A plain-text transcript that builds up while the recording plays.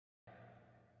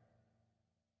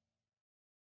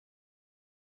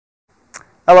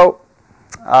Hello,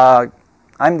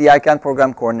 I'm the iCan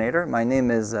program coordinator. My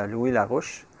name is Louis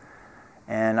Larouche,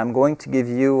 and I'm going to give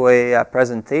you a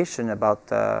presentation about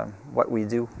what we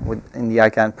do in the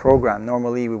iCan program.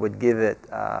 Normally we would give it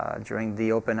during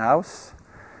the open house.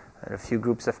 A few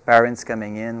groups of parents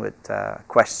coming in with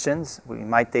questions. We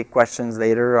might take questions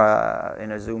later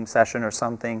in a Zoom session or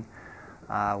something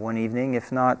one evening.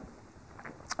 If not,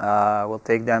 we'll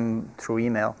take them through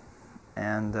email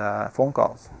and phone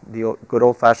calls, the good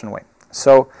old-fashioned way.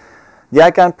 So the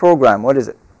iCan program, what is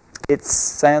it? It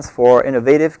stands for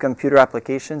Innovative Computer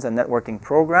Applications and Networking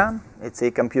Program. It's a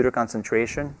computer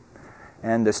concentration,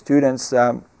 and the students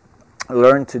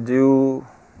learn to do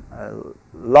a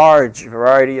large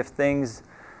variety of things,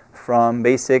 from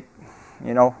basic,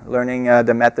 learning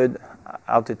the method,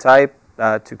 how to type,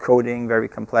 to coding very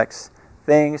complex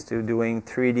things, to doing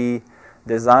 3D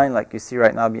design like you see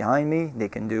right now behind me. They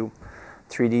can do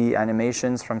 3D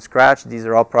animations from scratch. These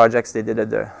are all projects they did at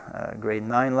the grade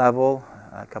 9 level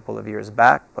a couple of years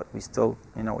back, but we still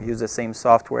use the same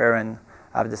software and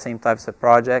have the same types of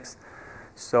projects.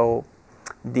 So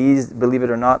these, believe it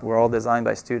or not, were all designed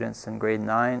by students in grade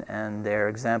 9, and they're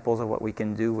examples of what we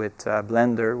can do with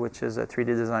Blender, which is a 3D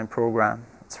design program.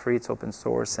 It's free, it's open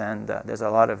source, and there's a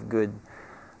lot of good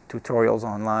tutorials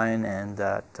online and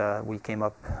that we came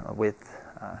up with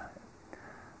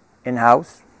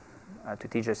in-house to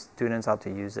teach our students how to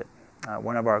use it.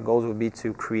 One of our goals would be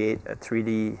to create a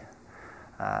 3D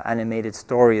animated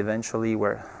story eventually,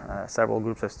 where several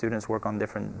groups of students work on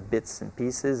different bits and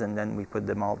pieces, and then we put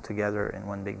them all together in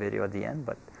one big video at the end,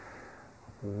 but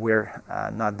we're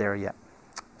not there yet.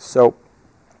 So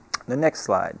the next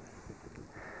slide.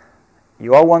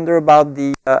 You all wonder about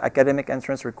the academic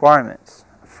entrance requirements.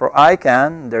 For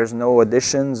iCan, there's no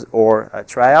auditions or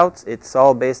tryouts. It's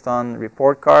all based on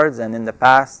report cards, and in the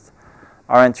past,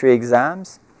 our entry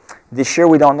exams. This year,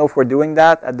 we don't know if we're doing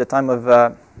that at the time of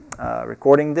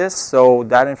recording this, so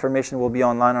that information will be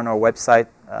online on our website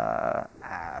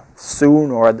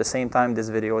soon, or at the same time this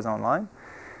video is online.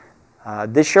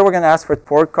 This year, we're going to ask for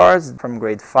report cards from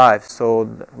grade 5, so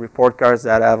the report cards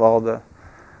that have all the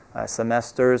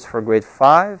semesters for grade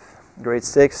 5. Grade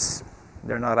 6,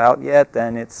 they're not out yet,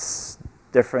 and it's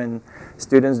different.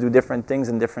 Students do different things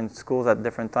in different schools at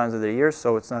different times of the year,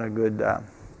 so it's not a good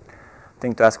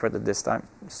thing to ask for at this time.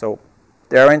 So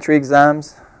there are entry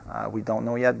exams. We don't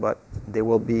know yet, but they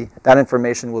will be. That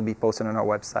information will be posted on our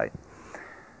website.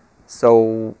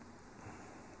 So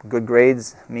good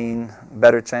grades mean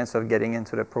better chance of getting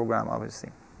into the program, obviously.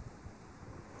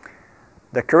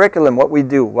 The curriculum, what we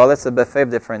do, well, it's a buffet of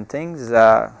different things.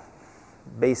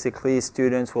 Basically,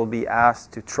 students will be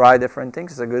asked to try different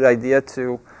things. It's a good idea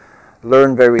to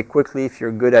learn very quickly if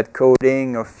you're good at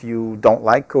coding or if you don't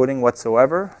like coding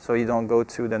whatsoever, so you don't go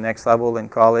to the next level in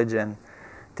college and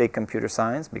take computer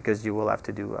science, because you will have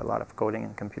to do a lot of coding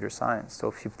in computer science. So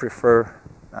if you prefer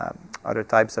other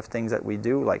types of things that we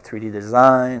do, like 3D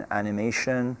design,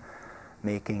 animation,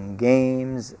 making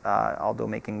games, although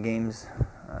making games,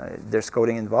 there's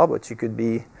coding involved, but you could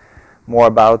be more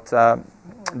about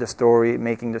the story,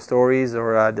 making the stories,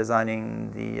 or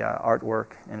designing the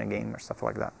artwork in a game or stuff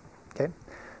like that. Okay,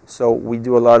 so we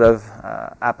do a lot of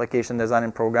application design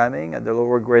and programming. At the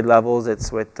lower grade levels,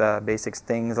 it's with basic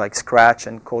things like Scratch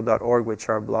and Code.org, which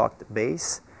are blocked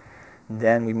base.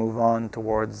 Then we move on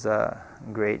towards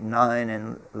grade 9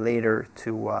 and later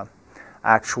to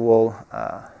actual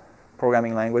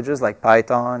programming languages like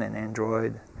Python and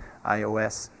Android,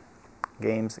 iOS,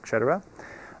 games, etc.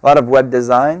 A lot of web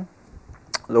design,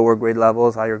 lower grade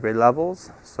levels, higher grade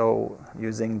levels, so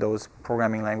using those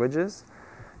programming languages.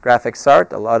 Graphics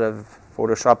art, a lot of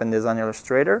Photoshop and Design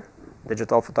Illustrator.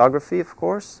 Digital photography, of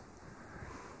course.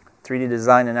 3D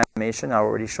design and animation, I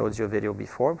already showed you a video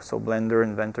before, so Blender,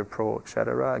 Inventor Pro,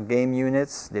 etc. Game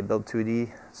units, they build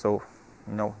 2D, so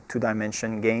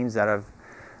two-dimension games that have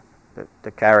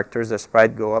the characters, the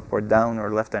sprite go up or down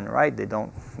or left and right. They're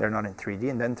not in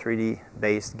 3D, and then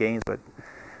 3D-based games, but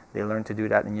they learn to do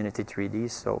that in Unity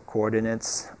 3D. So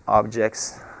coordinates,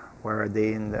 objects, where are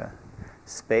they in the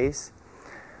space?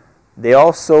 They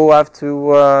also have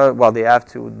to,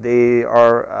 they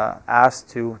are asked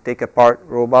to take apart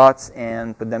robots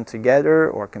and put them together,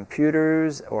 or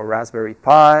computers, or Raspberry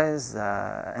Pis,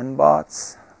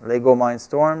 MBOTs, Lego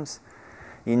Mindstorms,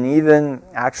 and even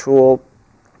actual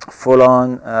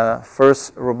full-on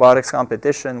first robotics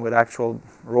competition with actual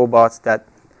robots that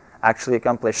actually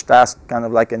accomplish tasks, kind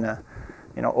of like in a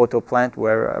auto plant,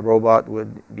 where a robot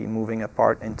would be moving a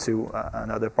part into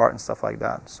another part and stuff like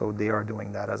that. So they are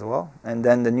doing that as well. And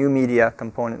then the new media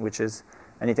component, which is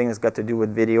anything that's got to do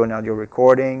with video and audio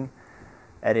recording,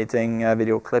 editing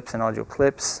video clips and audio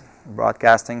clips,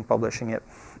 broadcasting, publishing it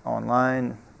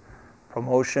online,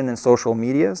 promotion and social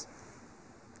medias.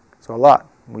 So a lot.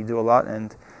 We do a lot,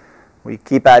 and we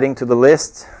keep adding to the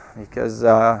list because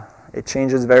it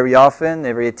changes very often,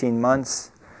 every 18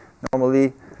 months.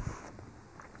 Normally,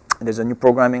 there's a new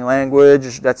programming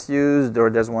language that's used, or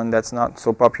there's one that's not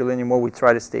so popular anymore. We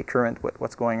try to stay current with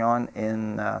what's going on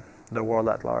in the world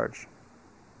at large.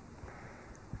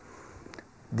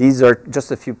 These are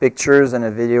just a few pictures and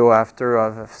a video after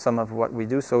of some of what we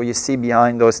do. So you see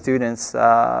behind those students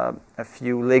a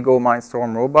few Lego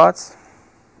Mindstorm robots.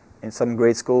 In some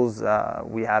grade schools,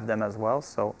 we have them as well.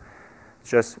 So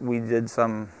just we did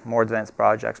some more advanced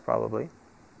projects probably.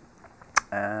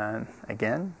 And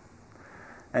again,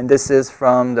 and this is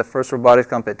from the first robotics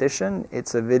competition.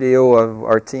 It's a video of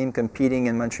our team competing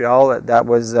in Montreal. That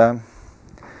was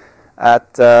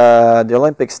at the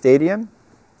Olympic Stadium.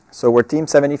 So we're Team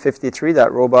 7053,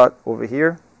 that robot over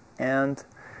here, and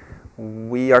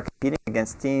we are competing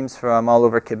against teams from all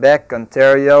over Quebec,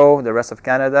 Ontario, the rest of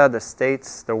Canada, the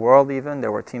States, the world even. There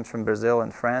were teams from Brazil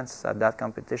and France at that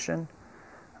competition,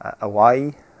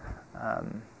 Hawaii.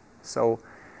 So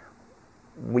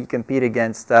we compete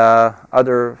against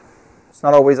other, it's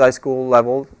not always high school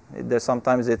level.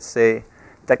 Sometimes it's a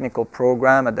technical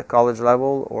program at the college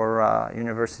level or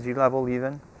university level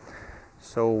even.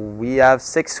 So we have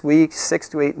 6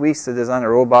 to 8 weeks to design a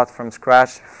robot from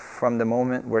scratch from the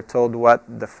moment we're told what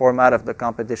the format of the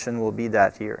competition will be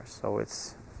that year. So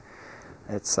it's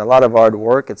a lot of hard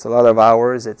work, it's a lot of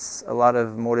hours, it's a lot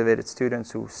of motivated students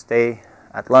who stay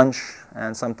at lunch,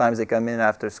 and sometimes they come in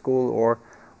after school or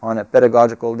on a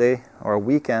pedagogical day or a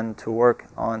weekend to work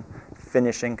on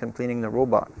completing the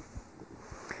robot.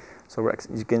 So as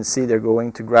you can see, they're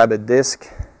going to grab a disc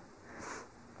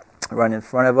right in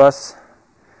front of us,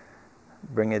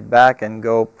 bring it back, and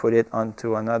go put it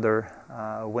onto another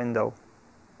window.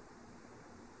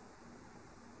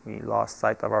 We lost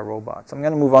sight of our robot. So I'm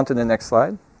going to move on to the next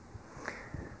slide.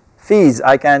 Fees,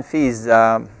 iCan fees.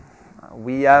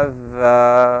 We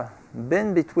have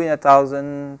been between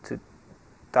 1,000 to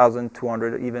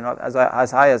 1,200, even as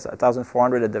high as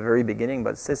 1,400 at the very beginning,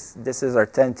 but this is our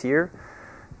 10th year.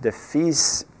 The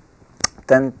fees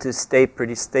tend to stay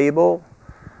pretty stable.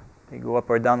 They go up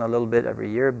or down a little bit every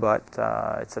year, but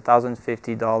it's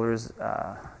 $1,050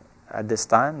 at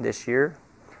this year,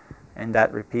 and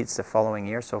that repeats the following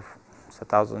year, so it's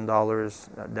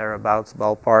 $1,000 thereabouts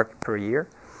ballpark per year.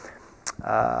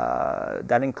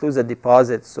 That includes a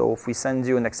deposit, so if we send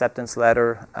you an acceptance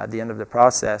letter at the end of the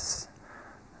process,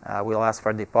 we'll ask for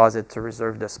a deposit to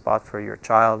reserve the spot for your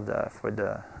child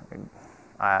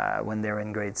when they're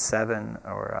in grade 7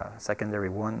 or secondary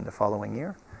 1 the following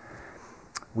year.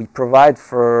 We provide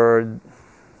for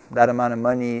that amount of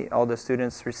money. All the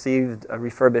students received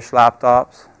refurbished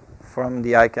laptops from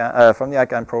the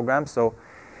iCan program. So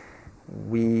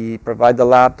we provide the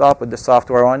laptop with the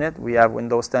software on it. We have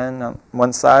Windows 10 on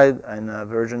one side and a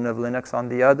version of Linux on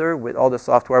the other with all the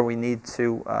software we need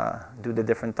to do the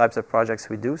different types of projects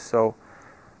we do. So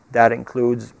that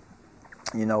includes,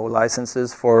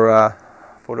 licenses for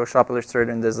Photoshop,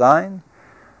 Illustrator, and Design.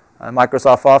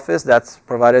 Microsoft Office, that's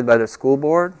provided by the school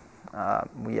board.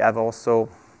 We have also,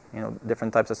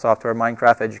 different types of software,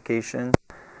 Minecraft Education,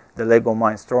 the Lego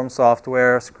Mindstorm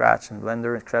software, Scratch and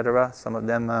Blender, etc. Some of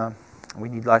them we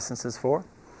need licenses for.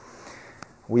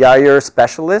 We hire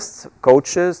specialists,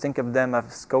 coaches. Think of them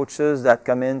as coaches that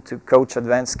come in to coach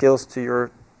advanced skills to your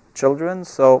children.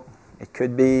 So it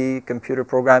could be computer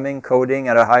programming, coding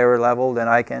at a higher level than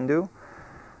I can do,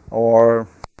 or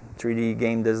 3D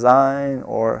game design,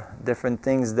 or different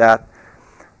things that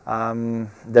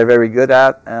they're very good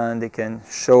at and they can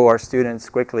show our students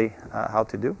quickly how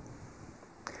to do.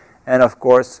 And of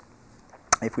course,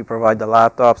 if we provide the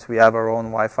laptops, we have our own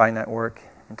Wi-Fi network,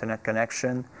 internet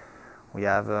connection. We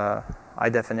have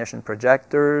high-definition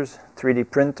projectors,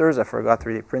 3D printers. I forgot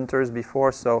 3D printers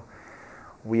before, so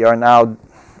we are now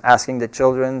asking the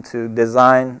children to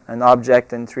design an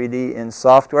object in 3D in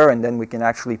software, and then we can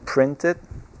actually print it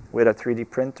with a 3D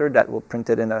printer that will print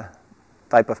it in a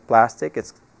type of plastic.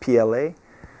 It's PLA.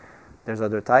 There's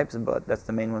other types, but that's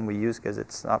the main one we use because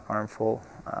it's not harmful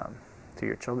to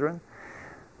your children.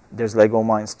 There's Lego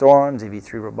Mindstorms,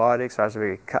 EV3 Robotics,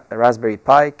 Raspberry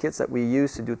Pi kits that we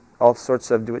use to do all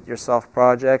sorts of do-it-yourself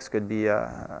projects. Could be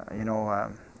a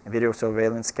video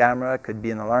surveillance camera, could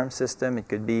be an alarm system, it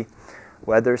could be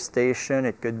weather station,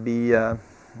 it could be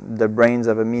the brains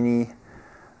of a mini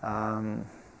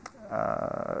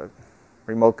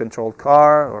remote-controlled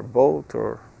car or boat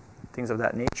or things of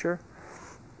that nature.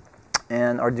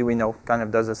 And Arduino kind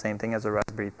of does the same thing as a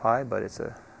Raspberry Pi, but it's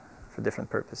a for different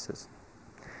purposes.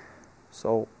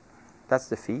 So that's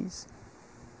the fees.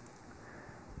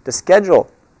 The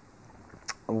schedule.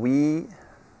 We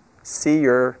see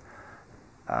your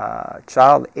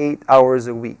child 8 hours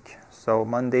a week. So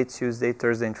Monday, Tuesday,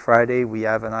 Thursday, and Friday, we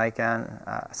have an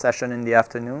iCan session in the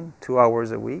afternoon, 2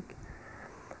 hours a week.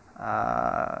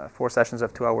 4 sessions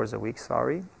of 2 hours a week,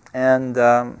 sorry. And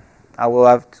I will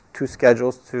have 2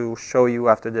 schedules to show you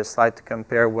after this slide to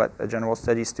compare what a general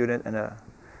studies student and a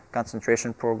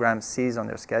concentration program sees on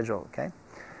their schedule, okay?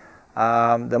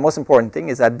 The most important thing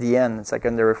is at the end, in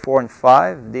secondary 4 and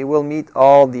 5, they will meet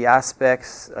all the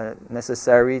aspects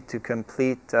necessary to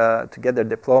complete, to get their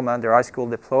diploma, their high school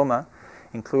diploma,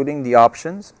 including the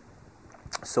options.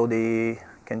 So they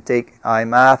can take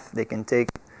iMath, they can take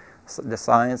the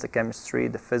science, the chemistry,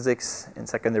 the physics in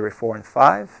secondary 4 and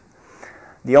 5.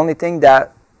 The only thing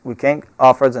that we can't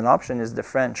offer as an option is the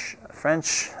French.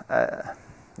 French,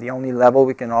 the only level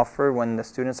we can offer when the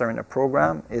students are in a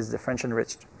program is the French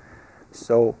enriched.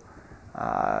 So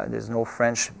there's no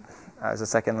French as a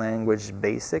second language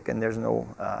basic, and there's no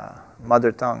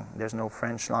mother tongue. There's no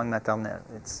French langue maternelle.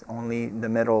 It's only the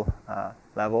middle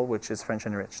level, which is French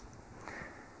enriched.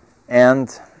 And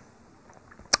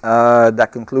that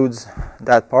concludes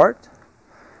that part.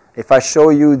 If I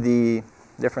show you the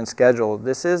different schedule,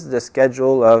 this is the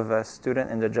schedule of a student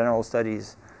in the general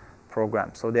studies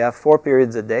program. So they have 4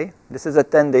 periods a day. This is a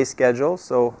 10-day schedule.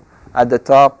 So at the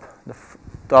top,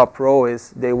 top row is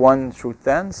day 1 through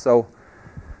 10. So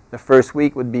the first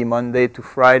week would be Monday to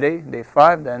Friday, day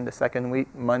 5. Then the second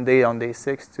week, Monday on day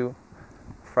 6 to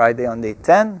Friday on day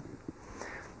 10.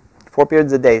 4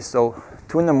 periods a day. So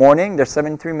 2 in the morning, they're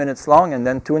 73 minutes long, and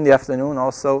then 2 in the afternoon,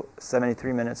 also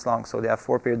 73 minutes long. So they have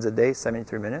 4 periods a day,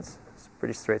 73 minutes. It's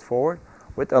pretty straightforward.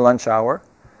 With a lunch hour,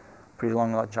 pretty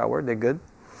long lunch hour, they're good.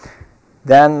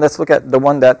 Then let's look at the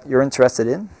one that you're interested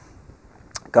in,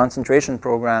 concentration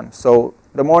program. So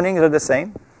the mornings are the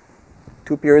same,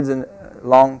 2 periods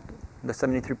long, the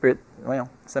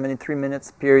 73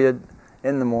 minutes period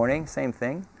in the morning, same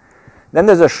thing. Then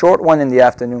there's a short one in the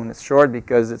afternoon. It's short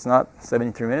because it's not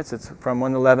 73 minutes. It's from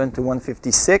 1:11 to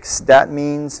 1:56. That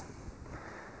means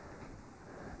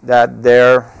that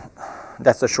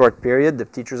that's a short period. The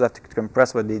teachers have to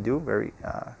compress what they do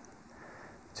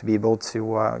to be able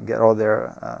to get all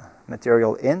their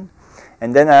material in.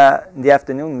 And then in the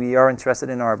afternoon, we are interested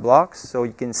in our blocks. So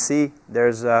you can see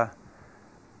there's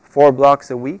 4 blocks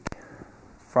a week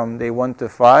from day 1 to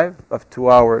 5 of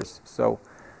 2 hours. So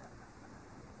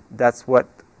that's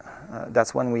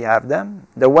when we have them.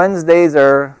 The Wednesdays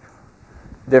are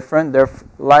different. They're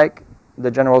like the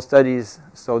general studies,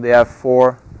 so they have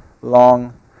 4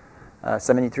 long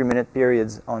 73-minute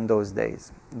periods on those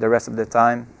days. The rest of the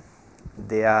time,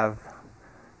 they have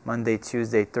Monday,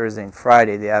 Tuesday, Thursday, and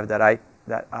Friday. They have that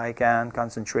iCan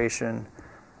concentration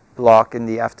block in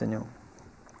the afternoon.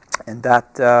 And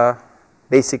that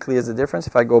basically is the difference.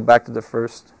 If I go back to the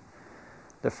first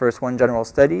one, general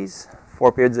studies,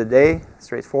 4 periods a day,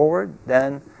 straightforward.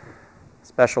 Then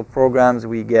special programs,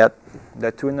 we get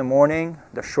the 2 in the morning,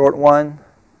 the short one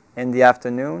in the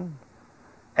afternoon,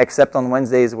 except on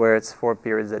Wednesdays where it's 4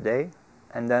 periods a day,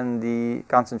 and then the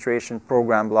concentration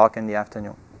program block in the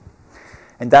afternoon.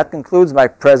 And that concludes my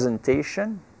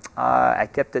presentation. I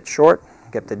kept it short,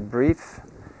 kept it brief,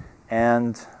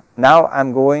 and now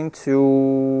I'm going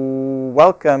to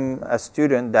welcome a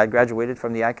student that graduated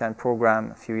from the iCan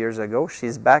program a few years ago.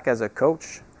 She's back as a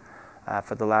coach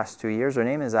for the last 2 years. Her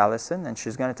name is Allison, and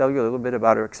she's going to tell you a little bit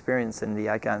about her experience in the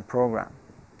iCan program.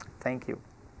 Thank you.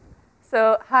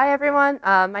 So, hi everyone.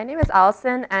 My name is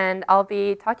Allison, and I'll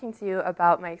be talking to you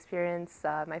about my experience,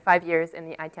 my 5 years in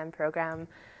the iCan program.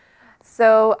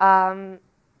 So,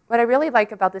 what I really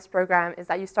like about this program is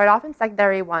that you start off in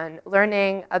secondary 1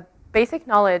 learning a basic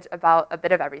knowledge about a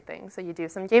bit of everything. So you do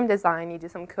some game design, you do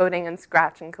some coding in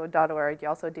Scratch and code.org. You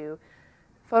also do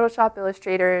Photoshop,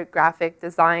 Illustrator, graphic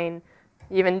design.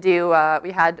 You even do, I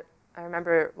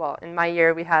remember, well, in my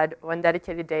year we had one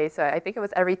dedicated day. So I think it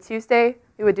was every Tuesday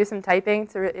we would do some typing.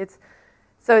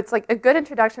 So it's like a good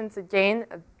introduction to gain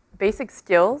basic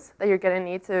skills that you're going to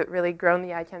need to really grow in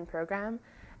the iCan program.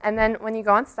 And then when you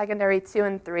go on secondary 2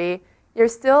 and 3, you're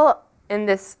still in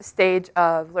this stage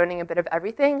of learning a bit of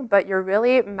everything, but you're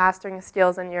really mastering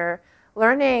skills and you're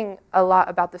learning a lot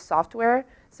about the software.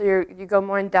 So you go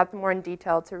more in depth, more in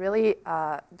detail to really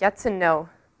get to know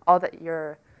all that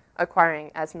you're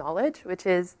acquiring as knowledge, which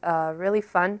is really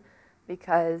fun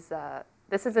because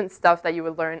this isn't stuff that you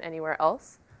would learn anywhere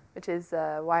else, which is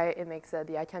why it makes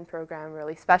the iCan program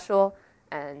really special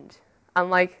and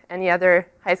unlike any other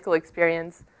high school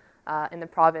experience in the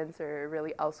province or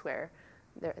really elsewhere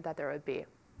that there would be.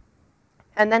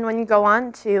 And then when you go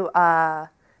on to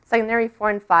secondary 4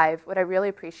 and 5, what I really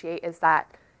appreciate is that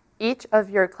each of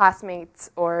your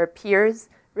classmates or peers,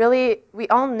 really, we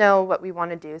all know what we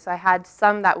want to do. So I had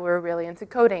some that were really into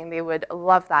coding. They would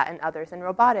love that, and others in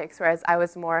robotics, whereas I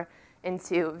was more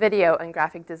into video and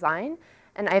graphic design.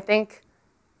 And I think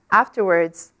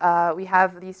afterwards, we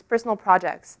have these personal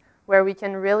projects where we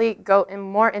can really go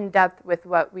more in depth with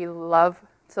what we love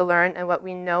to learn and what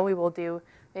we know we will do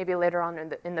maybe later on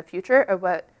in the future, or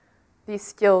what these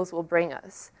skills will bring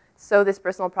us. So this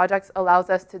personal projects allows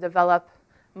us to develop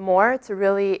more, to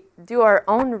really do our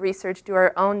own research, do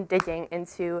our own digging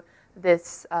into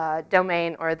this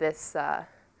domain or this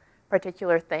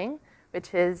particular thing,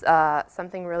 which is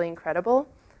something really incredible.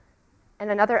 And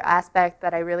another aspect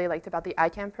that I really liked about the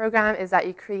iCan program is that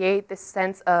you create this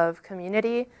sense of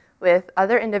community with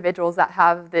other individuals that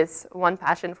have this one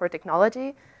passion for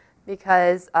technology.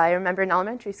 Because I remember in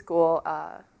elementary school,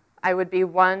 I would be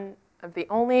one of the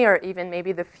only, or even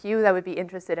maybe the few, that would be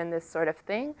interested in this sort of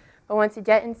thing. But once you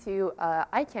get into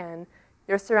iCan,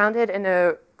 you're surrounded in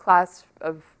a class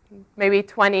of maybe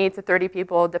 20 to 30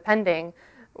 people, depending,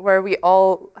 where we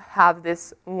all have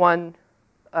this one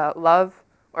love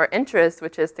or interest,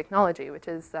 which is technology, which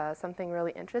is something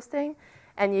really interesting.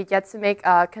 And you get to make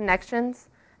connections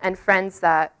and friends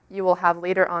that you will have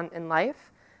later on in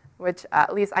life, which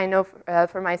at least I know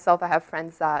for myself, I have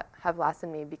friends that have lasted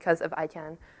me because of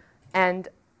iCan. And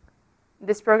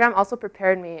this program also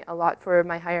prepared me a lot for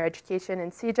my higher education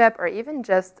in CEGEP, or even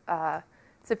just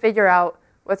to figure out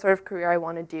what sort of career I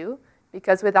want to do.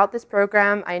 Because without this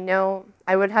program, I know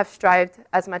I wouldn't have strived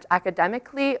as much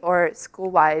academically or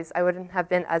school-wise. I wouldn't have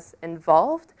been as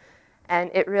involved. And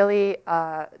it really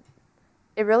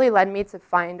led me to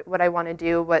find what I want to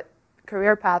do, what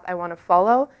career path I want to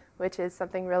follow, which is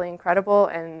something really incredible,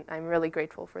 and I'm really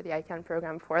grateful for the iCan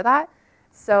program for that.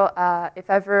 So if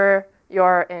ever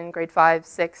you're in grade 5,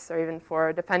 6, or even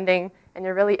 4, depending, and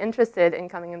you're really interested in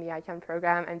coming in the iCan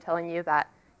program, I'm telling you that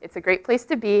it's a great place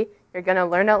to be. You're going to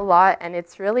learn a lot, and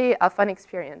it's really a fun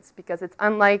experience because it's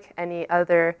unlike any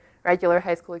other regular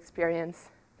high school experience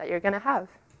that you're going to have.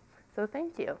 So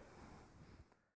thank you.